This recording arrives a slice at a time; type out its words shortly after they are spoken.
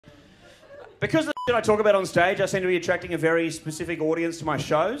Because of the shit I talk about on stage, I seem to be attracting a very specific audience to my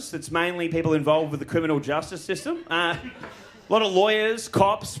shows. It's mainly people involved with the criminal justice system. A lot of lawyers,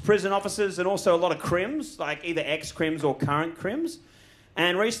 cops, prison officers, and also a lot of crims, like either ex-crims or current crims.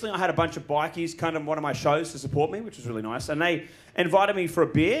 And recently I had a bunch of bikies come to one of my shows to support me, which was really nice. And they invited me for a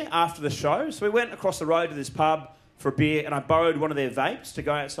beer after the show. So we went across the road to this pub for a beer, and I borrowed one of their vapes to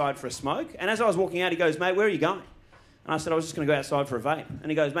go outside for a smoke. And as I was walking out, he goes, "Mate, where are you going?" And I said, "I was just going to go outside for a vape."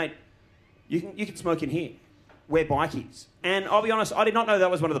 And he goes, "Mate, you can smoke in here. We're bikies." And I'll be honest, I did not know that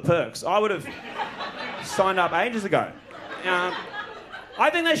was one of the perks. I would have signed up ages ago. I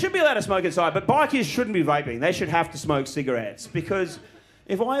think they should be allowed to smoke inside, but bikies shouldn't be vaping. They should have to smoke cigarettes, because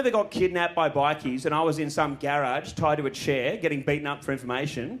if I ever got kidnapped by bikies and I was in some garage tied to a chair getting beaten up for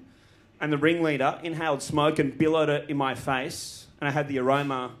information, and the ringleader inhaled smoke and billowed it in my face, and I had the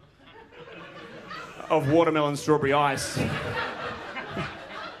aroma of watermelon strawberry ice,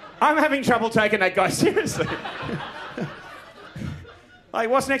 I'm having trouble taking that guy seriously. Like,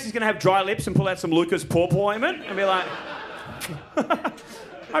 what's next? He's going to have dry lips and pull out some Lucas Pawpaw ointment and be like...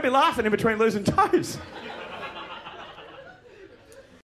 I'd be laughing in between losing toes.